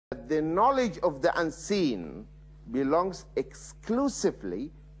the knowledge of the unseen belongs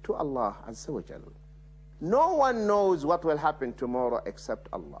exclusively to Allah Azza wa Jal. No one knows what will happen tomorrow except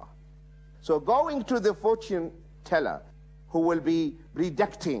Allah. So going to the fortune teller who will be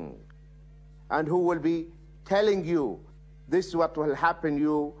predicting and who will be telling you this is what will happen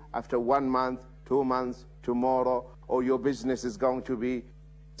you after 1 month, 2 months, tomorrow, or your business is going to be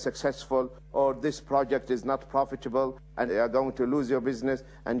successful, or this project is not profitable and you are going to lose your business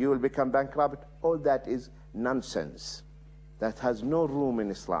and you will become bankrupt, all that is nonsense. That has no room in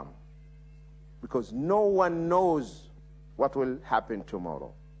Islam, because no one knows what will happen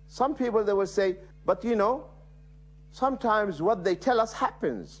tomorrow. Some people, they will say, but you know, sometimes what they tell us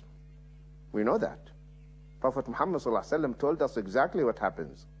happens. We know that. Prophet Muhammad ﷺ told us exactly what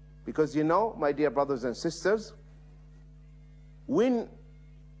happens. Because you know, my dear brothers and sisters, when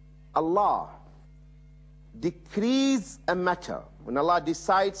Allah decrees a matter, when Allah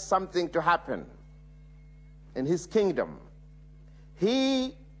decides something to happen in His kingdom,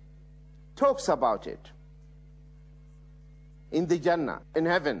 He talks about it in the Jannah, in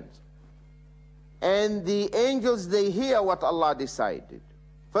heaven. And the angels, they hear what Allah decided.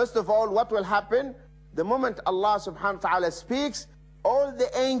 First of all, what will happen? The moment Allah subhanahu wa ta'ala speaks, all the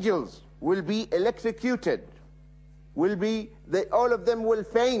angels will be electrocuted, all of them will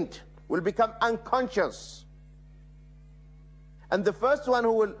faint, will become unconscious. And the first one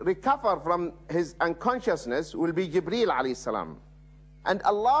who will recover from his unconsciousness will be Jibreel alayhi salam. And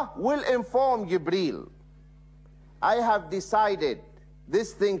Allah will inform Jibreel, I have decided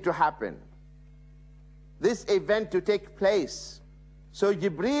this thing to happen, this event to take place. So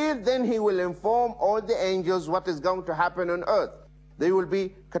Jibreel, then he will inform all the angels what is going to happen on earth. There will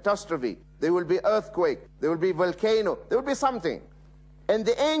be catastrophe, there will be earthquake, there will be volcano, there will be something. And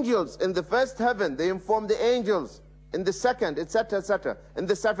the angels in the first heaven, they inform the angels in the second, etc., etc., in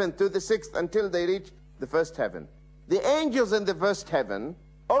the seventh to the sixth, until they reach the first heaven. The angels in the first heaven,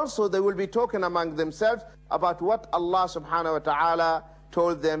 also they will be talking among themselves about what Allah subhanahu wa ta'ala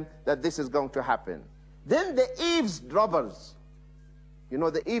told them that this is going to happen. Then the eavesdroppers, you know,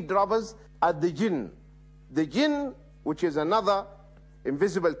 the eavesdroppers are the jinn. The jinn, which is another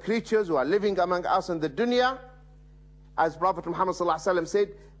invisible creatures who are living among us in the dunya, as Prophet Muhammad ﷺ said,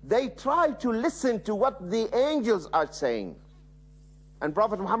 they try to listen to what the angels are saying. And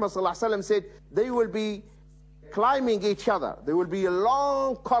Prophet Muhammad ﷺ said, they will be climbing each other. There will be a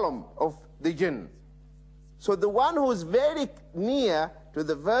long column of the jinn. So the one who is very near to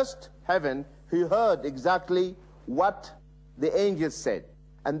the first heaven, he heard exactly what the angels said.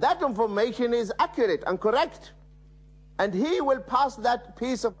 And that information is accurate and correct. And he will pass that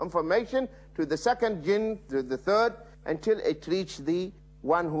piece of information to the second jinn, to the third, until it reaches the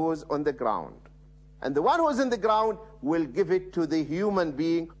one who is on the ground. And the one who is in the ground will give it to the human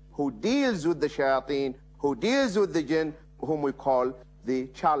being who deals with the shayateen, who deals with the jinn, whom we call the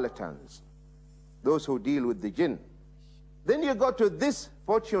charlatans, those who deal with the jinn. Then you go to this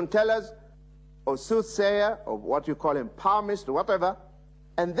fortune tellers, or soothsayer, or what you call him, palmist, or whatever.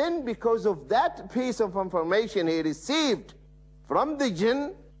 And then because of that piece of information he received from the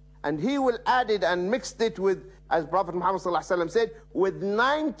jinn, and he will add it and mix it with, as Prophet Muhammad ﷺ said, with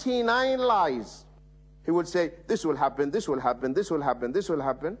 99 lies. He will say, this will happen, this will happen, this will happen, this will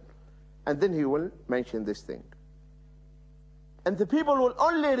happen. And then he will mention this thing. And the people will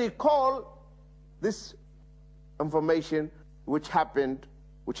only recall this information which happened,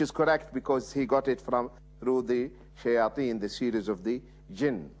 which is correct because he got it through the shayateen, the series of the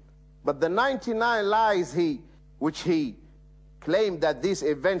jinn. But the 99 lies which he claimed that these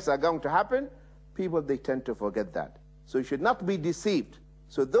events are going to happen, people, they tend to forget that. So you should not be deceived.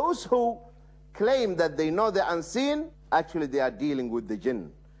 So those who claim that they know the unseen, actually they are dealing with the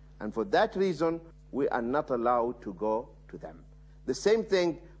jinn. And for that reason, we are not allowed to go to them. The same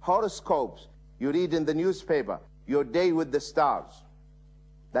thing, horoscopes. You read in the newspaper, your day with the stars.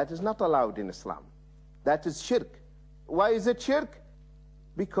 That is not allowed in Islam. That is shirk. Why is it shirk?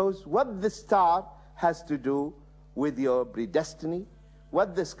 Because what the star has to do with your predestiny,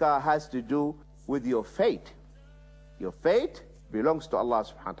 what the star has to do with your fate. Your fate belongs to Allah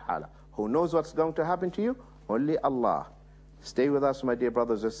subhanahu wa ta'ala. Who knows what's going to happen to you? Only Allah. Stay with us, my dear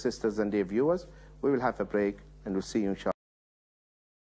brothers and sisters and dear viewers. We will have a break and we'll see you inshallah.